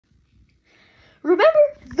Remember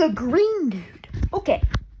the green dude? Okay,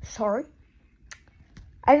 sorry.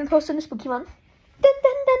 I haven't posted in a spooky month.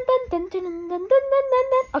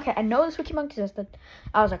 Okay, I know the spooky month existed.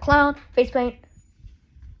 I was a clown, face paint.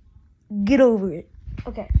 Get over it.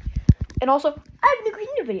 Okay. And also, I have a new green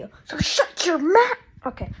dude video. So shut your mouth.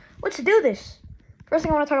 Okay, let's do this. First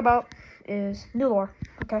thing I want to talk about is new lore.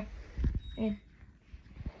 Okay. And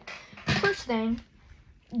first thing,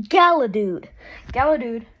 Galadude.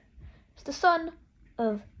 Galadude is the son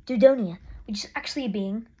of Dudonia, which is actually a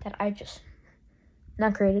being that I just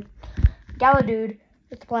not created. Galadude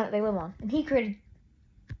is the planet they live on, and he created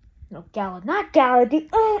not Galadude.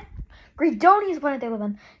 Greedonia is the planet they live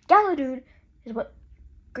on. Galadude is what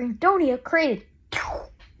Greedonia created.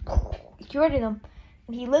 He created him,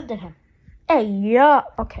 and he lived in him. Hey, yeah,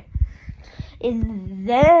 okay. And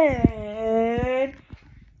then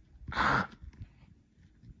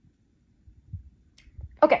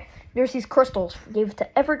okay, there's these crystals. Gave it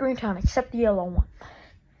to every green town except the yellow one.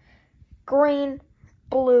 Green,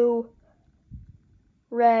 blue,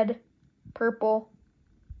 red, purple,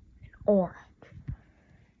 and orange.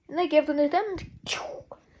 And they gave them to them.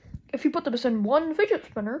 If you put them in one fidget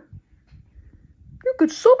spinner, you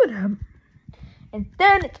could summon him. And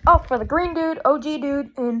then it's up for the green dude, OG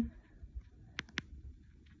dude, and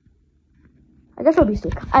I guess it'll be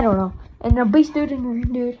Steve. I don't know. And the beast dude and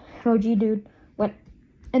green dude and OG dude went,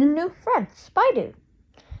 and a new friend, Spy Dude.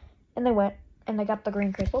 And they went and they got the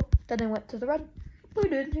green crystal. Then they went to the red, blue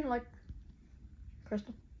dude, you know, like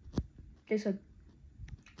crystal. They said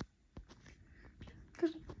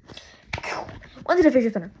crystal. Went to the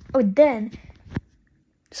fidget spinner. Oh, then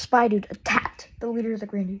Spy Dude attacked the leader of the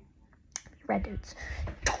green dude, red dudes.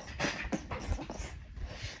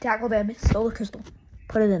 Tackled them, stole the crystal,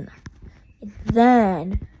 put it in there. And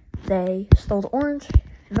then they stole the orange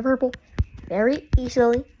and the purple very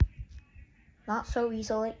easily. Not so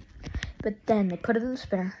easily. But then they put it in the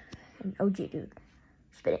spinner, and OG dude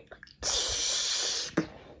spit it like.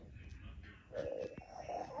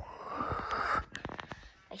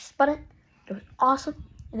 They spun it. It was awesome.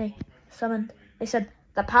 And they summoned. They said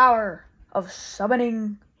the power of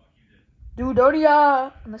summoning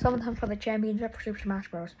Dudonia. And they summoned him for the championship for Super Smash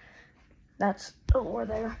Bros. That's the lore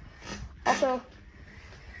there. Also,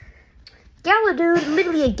 Galadude,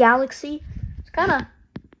 literally a galaxy. It's kind of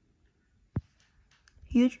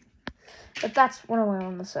huge. But that's what I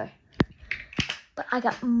want to say. But I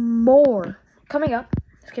got more coming up.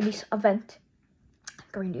 There's going to be an event,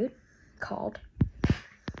 Green Dude, called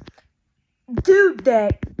Dude Day.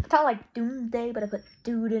 It's not like Doom Day, but I put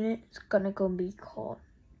dude in it. It's going to be called,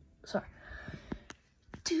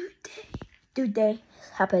 Dude Day. Dude Day is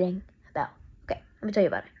happening about, okay, let me tell you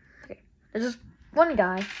about it. Okay, there's this one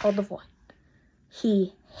guy called The Void.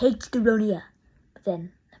 He hates Dudonia, but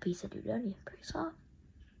then a piece of Dudonia breaks off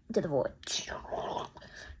into the void.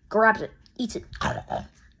 Grabs it, eats it.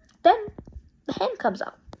 Then the hand comes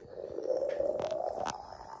out.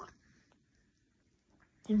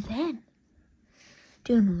 And then,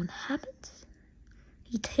 do you know what happens?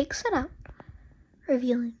 He takes it out,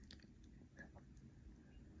 revealing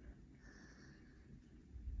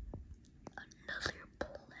another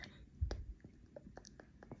planet.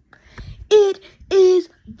 It is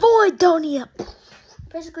Voidonia.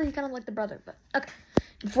 Basically, kind of like the brother, but okay.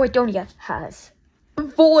 Voidonia has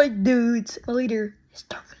Void Dudes. The leader is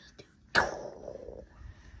Darkness Dude.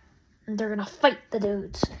 And they're gonna fight the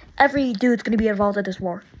dudes. Every dude's gonna be involved in this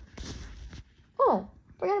war. Oh,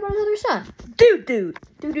 forgot about another son. Dude. Dude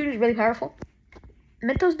is really powerful.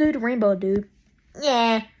 Mentos Dude, Rainbow Dude.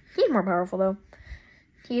 Yeah, he's more powerful though.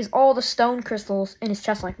 He has all the stone crystals in his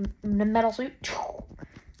chest, like the metal suit.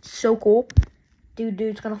 So cool.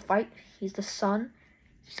 Dude's gonna fight. He's the son.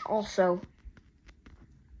 He's also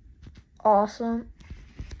awesome.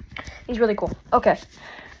 He's really cool. Okay.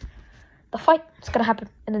 The fight is gonna happen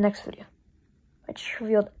in the next video. I just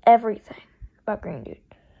revealed everything about Green Dude.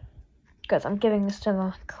 Because I'm giving this to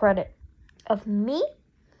the credit of me,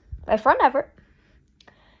 my friend Everett,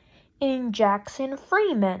 and Jackson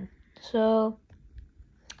Freeman. So,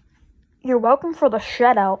 you're welcome for the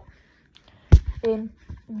shout out. And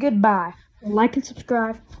goodbye. Like and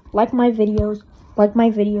subscribe. Like my videos. Like my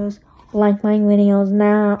videos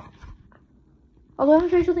now. Although I'm going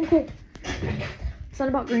to show you something cool. It's not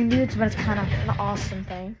about green dudes, but it's kind of an awesome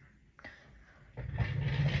thing.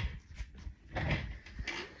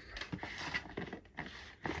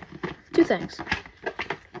 Two things.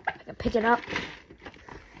 I can pick it up.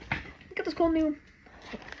 Look at this cool new.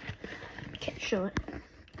 Can't show it.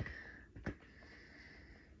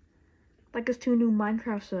 Like this two new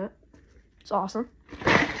Minecraft set. It's awesome.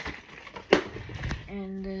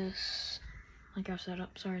 And this Minecraft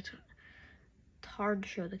setup. Sorry, it's hard to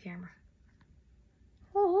show the camera.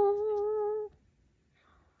 Oh.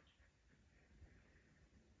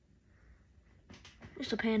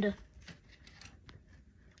 Just a panda.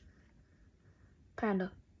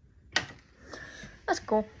 Panda. That's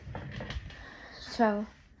cool. So,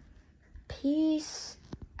 peace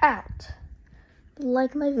out.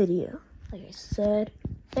 Like my video. Like I said,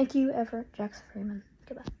 thank you, Everett Jackson Freeman.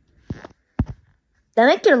 Goodbye. Then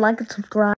make sure to like and subscribe.